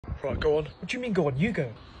Right, go on. What do you mean go on? You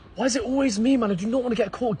go. Why is it always me, man? I do not want to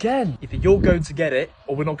get caught again. Either you're going to get it,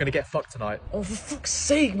 or we're not going to get fucked tonight. Oh, for fuck's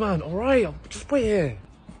sake, man. All right, I'll just wait here.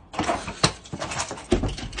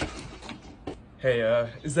 Hey,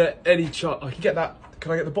 is there any chance I can get that?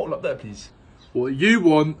 Can I get the bottle up there, please? What you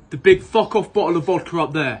want? The big fuck off bottle of vodka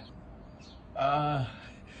up there.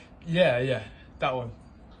 Yeah, that one.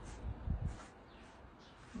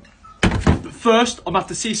 But first, I'm gonna have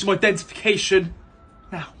to see some identification.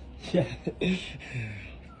 Now. Yeah.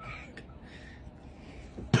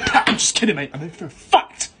 I'm just kidding, mate. I know for a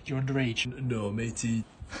fact you're underage. No, matey.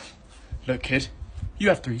 Look, kid, you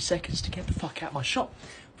have 3 seconds to get the fuck out of my shop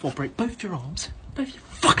before I break both your arms, both your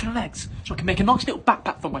fucking legs, so I can make a nice little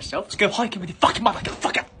backpack for myself to go hiking with your fucking mother. Get the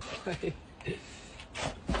fuck out!